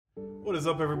What is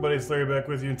up, everybody? It's Larry back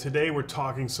with you, and today we're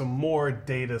talking some more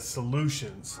data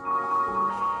solutions.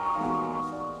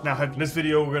 Now, in this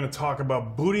video, we're going to talk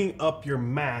about booting up your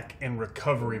Mac in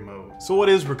recovery mode. So what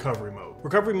is recovery mode?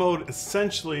 Recovery mode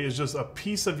essentially is just a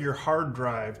piece of your hard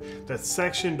drive that's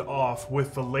sectioned off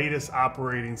with the latest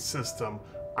operating system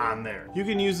on there. You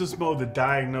can use this mode to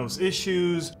diagnose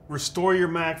issues, restore your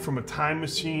Mac from a time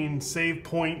machine, save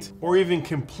point, or even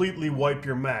completely wipe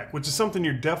your Mac, which is something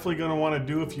you're definitely going to want to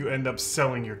do if you end up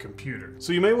selling your computer.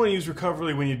 So you may want to use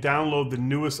recovery when you download the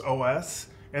newest OS,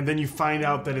 and then you find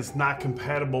out that it's not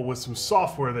compatible with some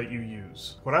software that you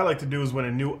use. What I like to do is when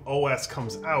a new OS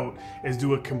comes out is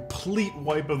do a complete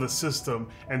wipe of the system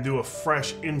and do a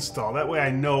fresh install. That way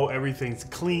I know everything's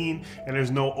clean and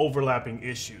there's no overlapping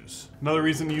issues. Another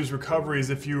reason to use recovery is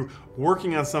if you're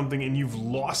working on something and you've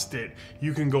lost it,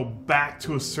 you can go back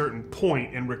to a certain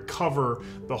point and recover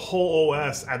the whole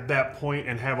OS at that point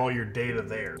and have all your data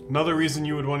there. Another reason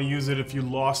you would want to use it if you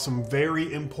lost some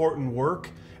very important work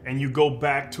and you go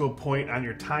back to a point on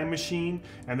your time machine,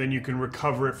 and then you can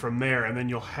recover it from there, and then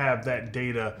you'll have that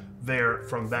data there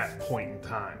from that point in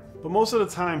time. But most of the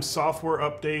time, software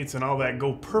updates and all that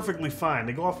go perfectly fine.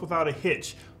 They go off without a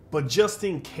hitch. But just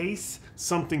in case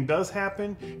something does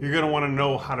happen, you're going to want to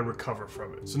know how to recover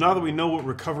from it. So now that we know what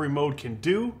recovery mode can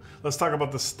do, let's talk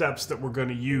about the steps that we're going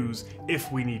to use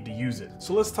if we need to use it.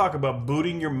 So let's talk about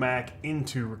booting your Mac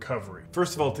into recovery.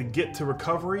 First of all, to get to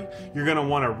recovery, you're going to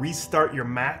want to restart your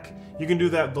Mac. You can do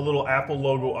that with the little Apple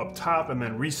logo up top and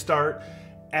then restart.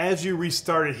 As you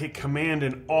restart it, hit Command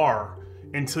and R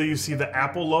until you see the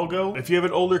Apple logo. If you have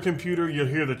an older computer, you'll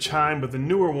hear the chime, but the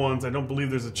newer ones, I don't believe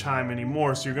there's a chime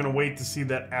anymore, so you're gonna wait to see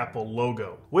that Apple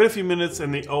logo. Wait a few minutes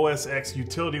and the OS X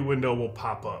utility window will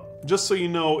pop up. Just so you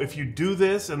know, if you do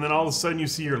this and then all of a sudden you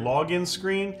see your login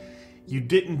screen, you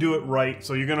didn't do it right,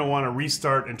 so you're going to want to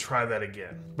restart and try that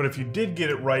again. But if you did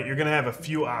get it right, you're going to have a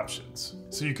few options.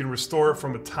 So you can restore it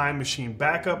from a time machine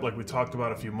backup, like we talked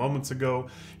about a few moments ago.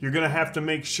 You're going to have to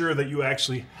make sure that you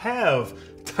actually have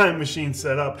time machine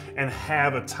set up and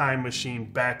have a time machine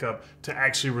backup to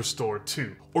actually restore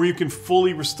to. Or you can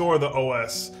fully restore the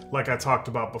OS like I talked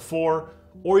about before,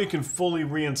 or you can fully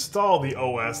reinstall the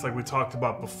OS like we talked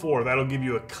about before. That'll give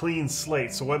you a clean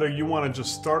slate. So whether you want to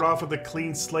just start off with a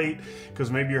clean slate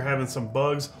because maybe you're having some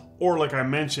bugs, or like I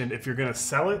mentioned, if you're going to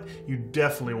sell it, you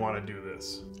definitely want to do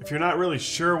this. If you're not really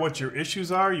sure what your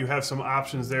issues are, you have some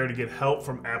options there to get help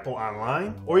from Apple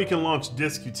Online, or you can launch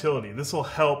Disk Utility. This will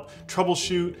help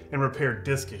troubleshoot and repair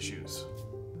disk issues.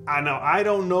 Now, I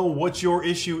don't know what your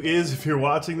issue is if you're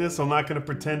watching this. I'm not going to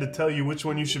pretend to tell you which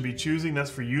one you should be choosing. That's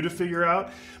for you to figure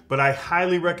out. But I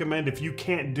highly recommend if you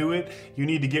can't do it, you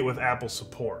need to get with Apple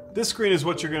support. This screen is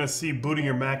what you're going to see booting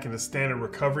your Mac in the standard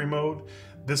recovery mode.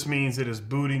 This means it is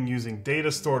booting using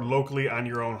data stored locally on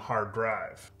your own hard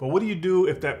drive. But what do you do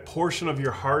if that portion of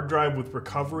your hard drive with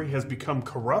recovery has become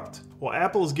corrupt? Well,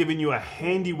 Apple is giving you a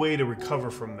handy way to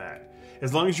recover from that.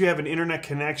 As long as you have an internet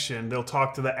connection, they'll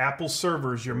talk to the Apple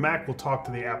servers, your Mac will talk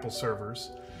to the Apple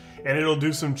servers, and it'll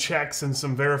do some checks and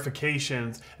some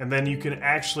verifications, and then you can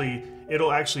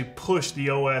it'll actually push the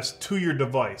OS to your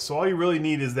device. So all you really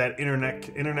need is that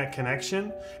internet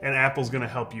connection, and Apple's gonna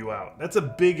help you out. That's a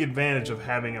big advantage of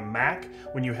having a Mac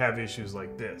when you have issues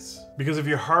like this. Because if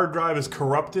your hard drive is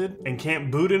corrupted and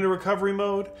can't boot into recovery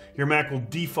mode, your Mac will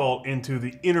default into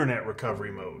the internet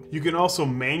recovery mode. You can also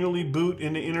manually boot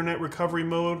into internet recovery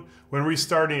mode. When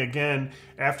restarting again,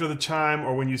 after the chime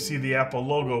or when you see the Apple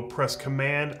logo, press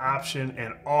Command, Option,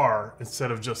 and R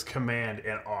instead of just Command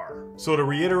and R. So to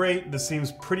reiterate, this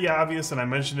seems pretty obvious, and I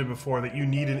mentioned it before, that you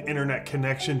need an internet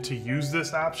connection to use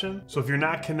this option. So if you're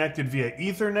not connected via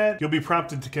Ethernet, you'll be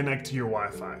prompted to connect to your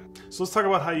Wi-Fi. So let's talk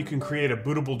about how you can create a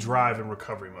bootable drive in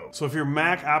recovery mode. So if your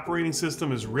Mac operating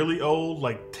system is really old,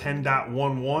 like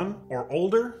 10.11 or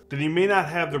older, then you may not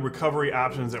have the recovery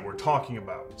options that we're talking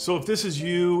about. So if this is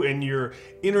you and your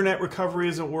internet recovery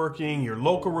isn't working, your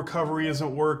local recovery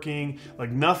isn't working, like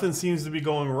nothing seems to be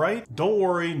going right, don't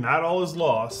worry, not all is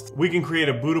lost. We can create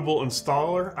a bootable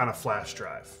installer on a flash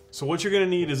drive. So what you're going to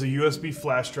need is a USB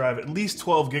flash drive, at least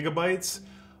 12 gigabytes.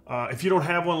 If you don't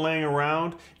have one laying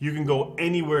around, you can go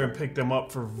anywhere and pick them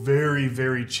up for very,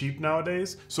 very cheap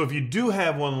nowadays. So if you do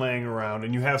have one laying around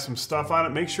and you have some stuff on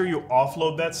it, make sure you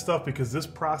offload that stuff, because this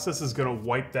process is going to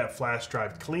wipe that flash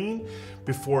drive clean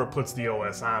before it puts the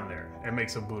OS on there and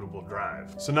makes a bootable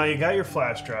drive. So now you got your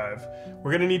flash drive.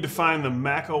 We're going to need to find the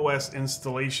macOS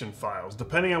installation files.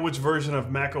 Depending on which version of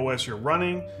macOS you're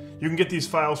running, you can get these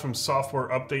files from Software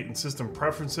Update and System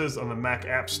Preferences on the Mac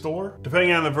App Store.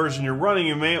 Depending on the version you're running,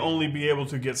 you may only be able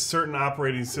to get certain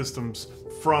operating systems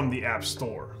from the App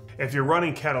Store. If you're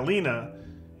running Catalina,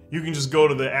 you can just go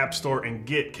to the App Store and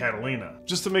get Catalina.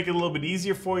 Just to make it a little bit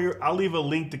easier for you, I'll leave a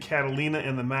link to Catalina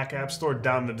in the Mac App Store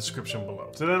down in the description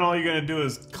below. So then all you're gonna do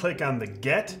is click on the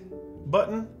Get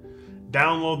button,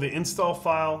 download the install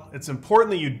file. It's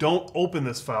important that you don't open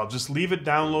this file, just leave it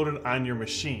downloaded on your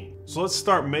machine. So let's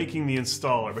start making the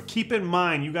installer, but keep in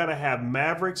mind you gotta have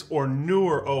Mavericks or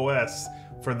newer OS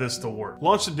for this to work.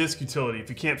 Launch the disk utility. If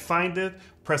you can't find it,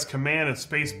 press Command and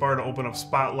Spacebar to open up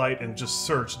Spotlight and just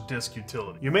search disk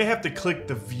utility. You may have to click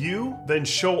the View, then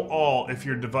Show All if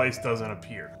your device doesn't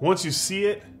appear. Once you see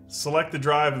it, select the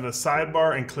drive in the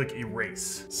sidebar and click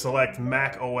Erase. Select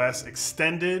macOS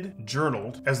Extended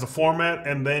Journaled as the format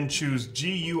and then choose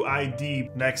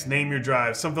GUID. Next, name your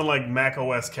drive. Something like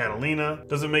macOS Catalina.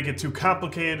 Doesn't make it too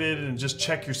complicated and just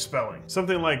check your spelling.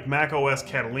 Something like macOS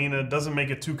Catalina doesn't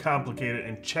make it too complicated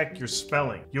and check your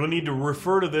spelling. You'll need to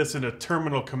refer to this in a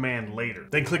terminal command later.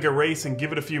 Then click Erase and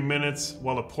give it a few minutes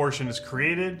while a portion is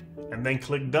created and then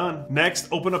click Done. Next,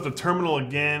 open up the terminal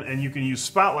again and you can use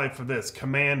Spotlight for this.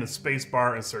 Command and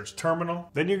Spacebar and search terminal.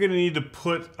 Then you're going to need to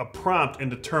put a prompt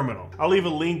into terminal. I'll leave a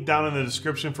link down in the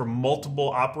description for multiple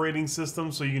operating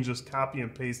systems so you can just copy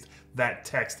and paste that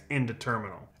text into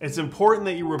terminal. It's important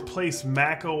that you replace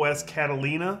macOS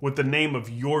Catalina with the name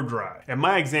of your drive. In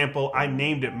my example, I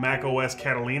named it macOS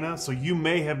Catalina, so you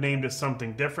may have named it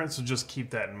something different, so just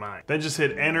keep that in mind. Then just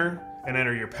hit enter and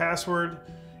enter your password.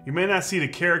 You may not see the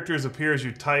characters appear as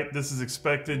you type. This is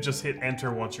expected. Just hit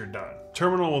enter once you're done.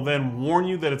 Terminal will then warn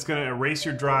you that it's going to erase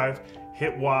your drive.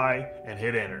 Hit Y and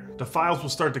hit enter. The files will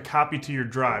start to copy to your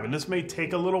drive, and this may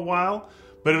take a little while,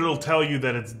 but it'll tell you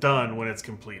that it's done when it's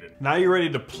completed. Now you're ready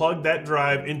to plug that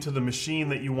drive into the machine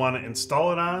that you want to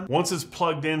install it on. Once it's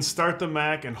plugged in, start the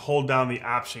Mac and hold down the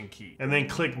Option key, and then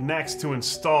click Next to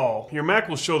install. Your Mac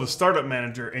will show the Startup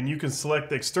Manager, and you can select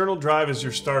the external drive as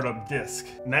your startup disk.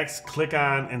 Next, click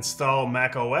on Install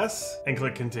macOS and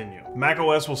click Continue.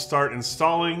 macOS will start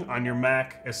installing on your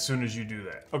Mac as soon as you do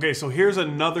that. Okay, so here's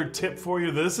another tip for you.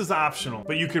 This is optional,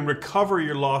 but you can recover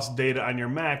your lost data on your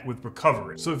Mac with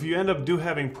Recover It. So if you end up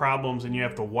having problems and you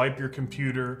have to wipe your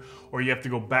computer or you have to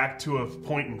go back to a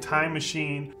point in time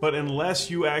machine, but unless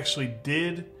you actually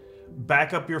did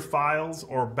back up your files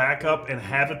or back up and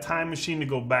have a time machine to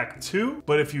go back to,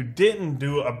 but if you didn't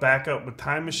do a backup with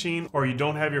time machine or you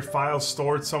don't have your files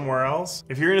stored somewhere else,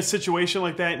 if you're in a situation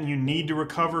like that and you need to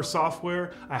recover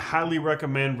software, I highly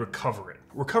recommend Recover It.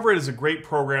 Recover It is a great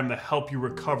program to help you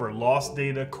recover lost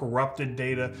data, corrupted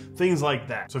data, things like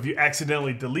that. So if you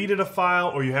accidentally deleted a file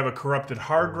or you have a corrupted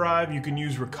hard drive, you can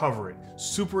use Recover It.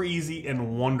 Super easy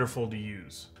and wonderful to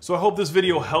use. So I hope this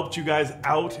video helped you guys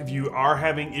out if you are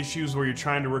having issues where you're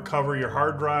trying to recover your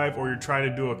hard drive or you're trying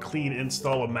to do a clean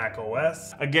install of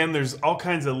macOS. Again, there's all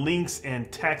kinds of links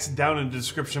and text down in the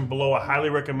description below. I highly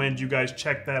recommend you guys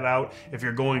check that out if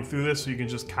you're going through this so you can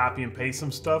just copy and paste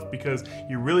some stuff, because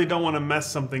you really don't want to mess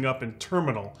something up in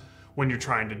terminal when you're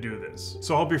trying to do this.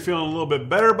 So I hope you're feeling a little bit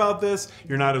better about this.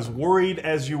 You're not as worried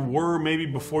as you were maybe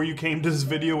before you came to this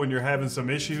video when you're having some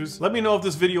issues. Let me know if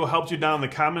this video helped you down in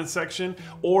the comment section,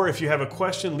 or if you have a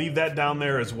question, leave that down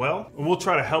there as well, and we'll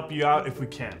try to help you out if we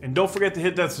can. And don't forget to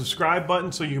hit that subscribe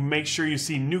button so you can make sure you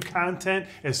see new content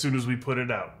as soon as we put it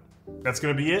out. That's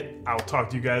gonna be it. I'll talk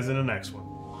to you guys in the next one.